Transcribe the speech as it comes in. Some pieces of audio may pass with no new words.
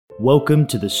Welcome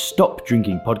to the Stop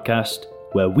Drinking podcast,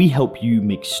 where we help you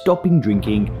make stopping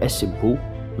drinking a simple,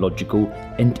 logical,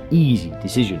 and easy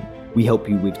decision. We help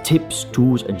you with tips,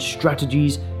 tools, and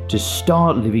strategies to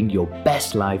start living your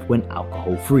best life when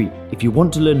alcohol-free. If you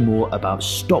want to learn more about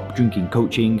stop drinking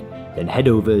coaching, then head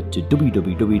over to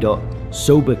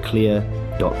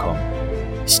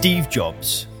www.soberclear.com. Steve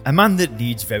Jobs, a man that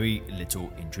needs very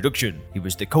little introduction. He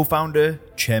was the co-founder,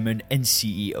 chairman, and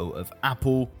CEO of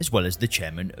Apple, as well as the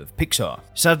chairman of Pixar.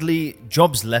 Sadly,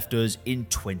 Jobs left us in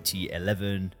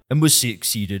 2011 and was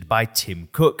succeeded by Tim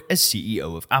Cook as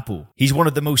CEO of Apple. He's one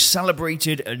of the most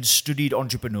celebrated and studied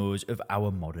entrepreneurs of our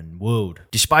modern world.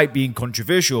 Despite being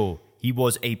controversial, he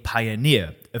was a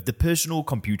pioneer of the personal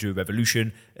computer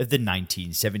revolution of the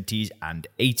 1970s and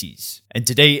 80s. And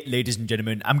today, ladies and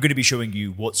gentlemen, I'm going to be showing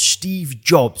you what Steve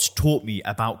Jobs taught me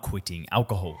about quitting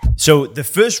alcohol. So the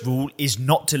first rule is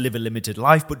not to live a limited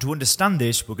life, but to understand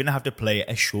this, we're going to have to play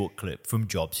a short clip from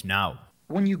Jobs now.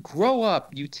 When you grow up,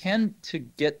 you tend to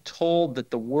get told that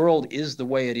the world is the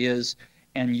way it is,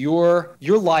 and your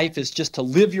life is just to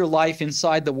live your life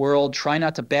inside the world, try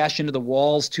not to bash into the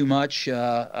walls too much,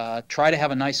 try to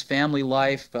have a nice family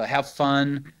life, have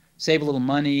fun, save a little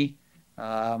money.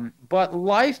 But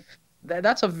life,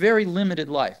 that's a very limited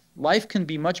life. Life can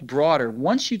be much broader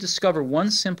once you discover one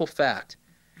simple fact,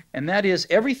 and that is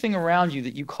everything around you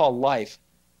that you call life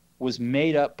was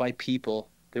made up by people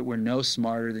that were no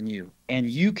smarter than you. And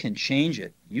you can change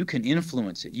it. You can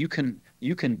influence it. You can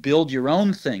build your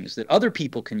own things that other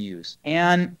people can use.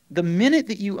 And the minute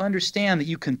that you understand that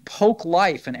you can poke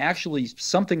life and actually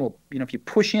something will, if you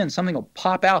push in, something will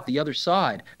pop out the other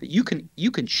side, that you can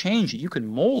change it, you can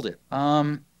mold it.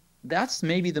 That's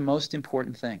maybe the most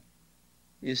important thing,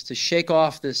 is to shake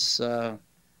off this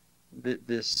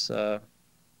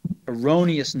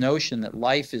erroneous notion that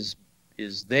life is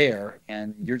there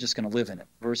and you're just going to live in it,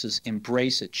 versus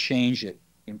embrace it, change it,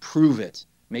 improve it,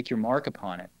 make your mark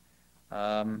upon it.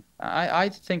 I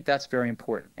think that's very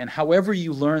important. And however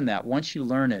you learn that, once you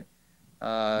learn it,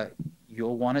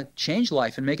 you'll want to change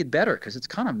life and make it better, because it's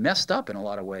kind of messed up in a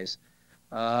lot of ways.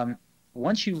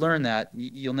 Once you learn that,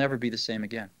 you'll never be the same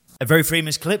again. A very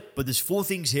famous clip, but there's 4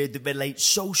 things here that relate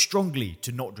so strongly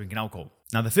to not drinking alcohol.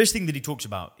 Now, the first thing that he talks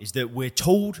about is that we're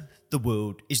told the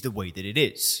world is the way that it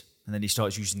is. And then he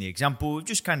starts using the example of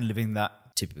just kind of living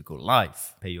that typical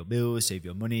life. Pay your bills, save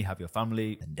your money, have your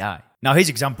family, and die. Now, his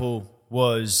example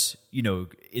was, in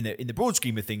the broad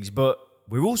scheme of things, but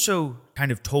we're also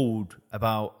kind of told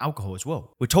about alcohol as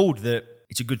well. We're told that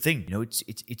it's a good thing.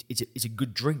 It's a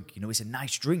good drink. It's a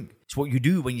nice drink. It's what you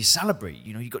do when you celebrate.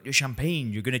 You got your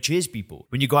champagne, you're going to cheers people.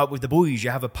 When you go out with the boys, you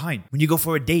have a pint. When you go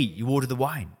for a date, you order the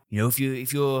wine. If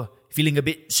you're feeling a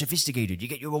bit sophisticated, you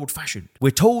get your old-fashioned.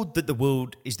 We're told that the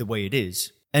world is the way it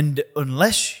is. And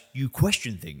unless you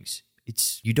question things,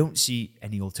 you don't see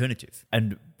any alternative.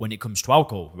 And when it comes to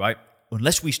alcohol, right?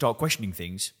 Unless we start questioning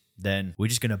things, then we're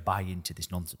just going to buy into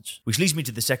this nonsense. Which leads me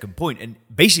to the second point. And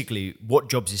basically what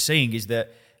Jobs is saying is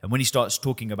that, and when he starts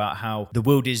talking about how the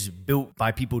world is built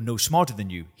by people no smarter than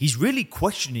you, he's really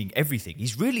questioning everything.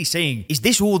 He's really saying, is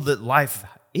this all that life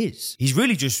is? He's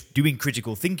really just doing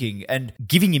critical thinking and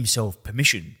giving himself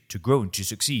permission to grow and to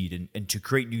succeed and to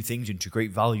create new things and to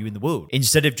create value in the world.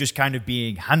 Instead of just kind of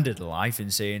being handed a life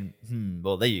and saying,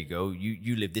 well, there you go,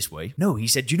 you live this way. No, he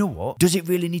said, you know what? Does it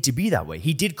really need to be that way?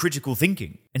 He did critical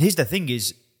thinking. And here's the thing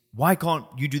is, why can't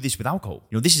you do this with alcohol?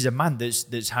 This is a man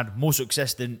that's had more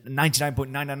success than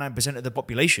 99.999% of the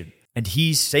population. And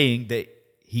he's saying that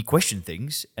he questioned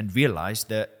things and realized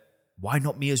that, why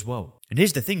not me as well? And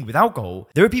here's the thing with alcohol,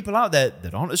 there are people out there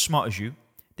that aren't as smart as you.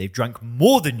 They've drank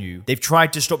more than you. They've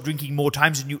tried to stop drinking more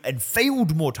times than you and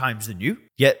failed more times than you.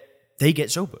 Yet they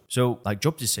get sober. So like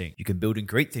Jobs is saying, you can build and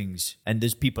create things. And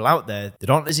there's people out there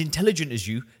that aren't as intelligent as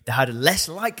you, that had a less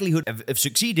likelihood of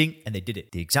succeeding, and they did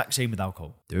it. The exact same with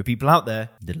alcohol. There are people out there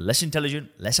that are less intelligent,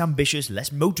 less ambitious,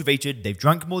 less motivated. They've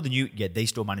drank more than you, yet they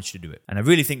still managed to do it. And I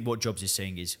really think what Jobs is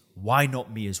saying is, why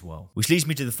not me as well? Which leads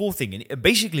me to the 4th thing. And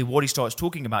basically what he starts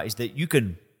talking about is that you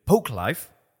can poke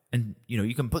life, and,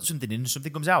 you can put something in and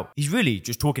something comes out. He's really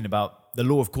just talking about the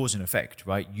law of cause and effect,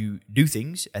 right? You do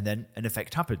things and then an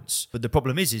effect happens. But the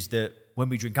problem is that when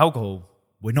we drink alcohol,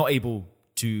 we're not able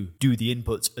to do the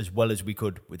inputs as well as we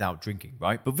could without drinking,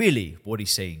 right? But really what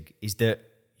he's saying is that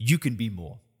you can be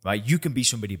more, right? You can be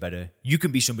somebody better. You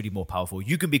can be somebody more powerful.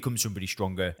 You can become somebody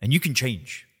stronger, and you can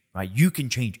change, right? You can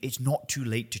change. It's not too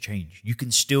late to change. You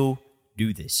can still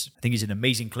do this. I think it's an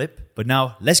amazing clip. But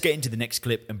now let's get into the next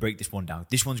clip and break this one down.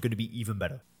 This one's going to be even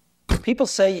better. People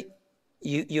say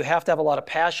you have to have a lot of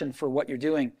passion for what you're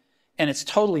doing, and it's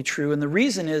totally true. And the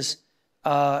reason is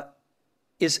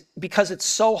is because it's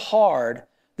so hard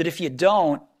that if you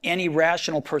don't, any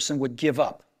rational person would give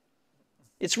up.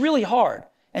 It's really hard.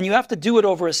 And you have to do it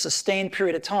over a sustained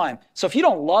period of time. So if you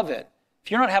don't love it, if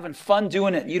you're not having fun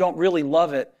doing it, you don't really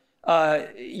love it,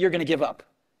 you're going to give up.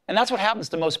 And that's what happens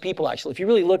to most people, actually. If you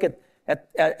really look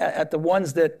at the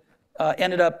ones that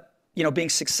ended up, being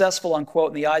successful,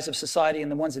 unquote, in the eyes of society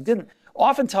and the ones that didn't,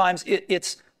 oftentimes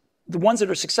it's the ones that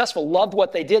are successful loved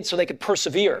what they did so they could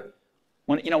persevere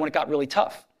when it got really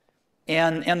tough.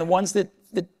 And the ones that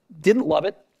didn't love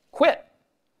it quit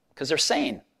because they're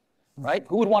sane, right?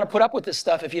 Who would want to put up with this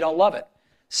stuff if you don't love it?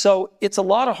 So it's a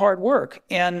lot of hard work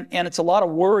and it's a lot of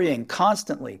worrying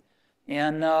constantly.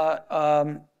 And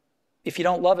if you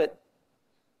don't love it,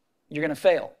 you're going to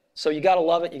fail. So you got to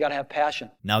love it. You got to have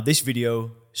passion. Now, this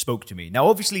video spoke to me. Now,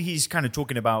 obviously, he's kind of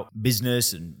talking about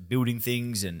business and building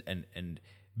things and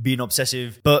being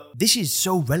obsessive, but this is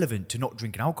so relevant to not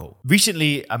drinking alcohol.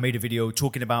 Recently, I made a video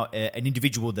talking about an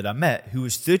individual that I met who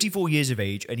was 34 years of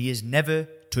age and he has never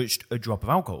touched a drop of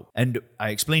alcohol. And I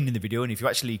explained in the video, and if you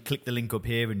actually click the link up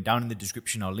here and down in the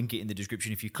description, I'll link it in the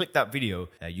description. If you click that video,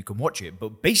 you can watch it.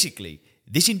 But basically,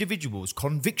 this individual's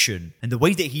conviction and the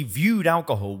way that he viewed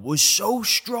alcohol was so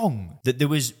strong that there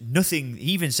was nothing.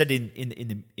 He even said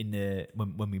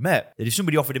when we met that if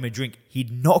somebody offered him a drink,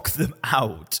 he'd knock them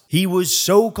out. He was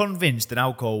so convinced that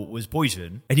alcohol was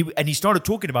poison, and he started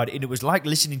talking about it, and it was like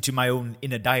listening to my own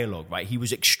inner dialogue. Right? He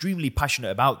was extremely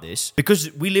passionate about this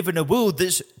because we live in a world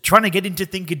that's trying to get him to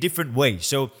think a different way.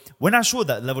 So when I saw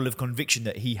that level of conviction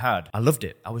that he had, I loved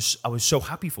it. I was so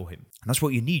happy for him, and that's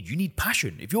what you need. You need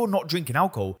passion. If you're not drinking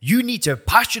alcohol, you need to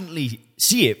passionately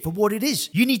see it for what it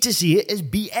is. You need to see it as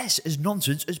BS, as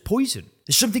nonsense, as poison.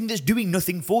 There's something that's doing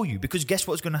nothing for you, because guess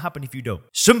what's going to happen if you don't?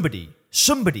 Somebody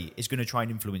is going to try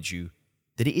and influence you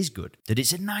that it is good, that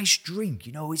it's a nice drink.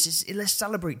 Let's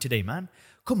celebrate today, man.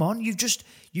 Come on, you've just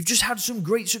had some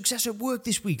great success at work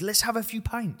this week. Let's have a few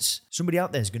pints. Somebody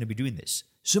out there is going to be doing this.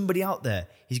 Somebody out there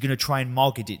is going to try and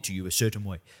market it to you a certain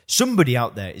way. Somebody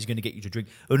out there is going to get you to drink.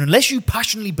 And unless you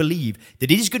passionately believe that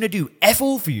it is going to do F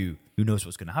all for you, who knows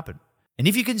what's going to happen? And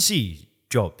if you can see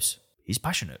Jobs, he's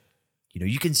passionate.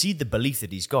 You can see the belief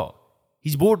that he's got.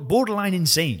 He's borderline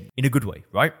insane in a good way,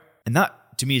 right? And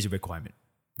that, to me, is a requirement.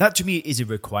 That, to me, is a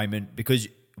requirement because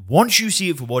once you see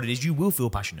it for what it is, you will feel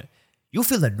passionate. You'll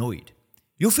feel annoyed.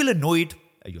 You'll feel annoyed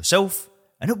at yourself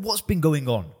and at what's been going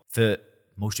on for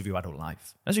most of your adult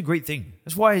life. That's a great thing.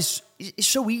 That's why it's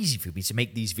so easy for me to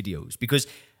make these videos, because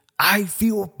I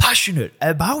feel passionate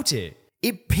about it.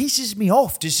 It pisses me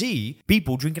off to see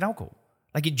people drinking alcohol.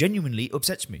 Like, it genuinely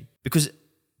upsets me because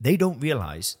they don't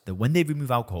realize that when they remove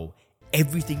alcohol,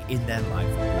 everything in their life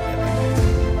will get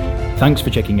better. Thanks for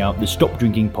checking out the Stop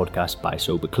Drinking podcast by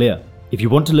Sober Clear. If you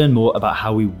want to learn more about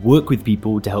how we work with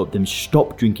people to help them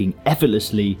stop drinking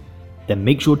effortlessly, then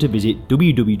make sure to visit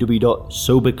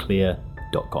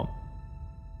www.soberclear.com.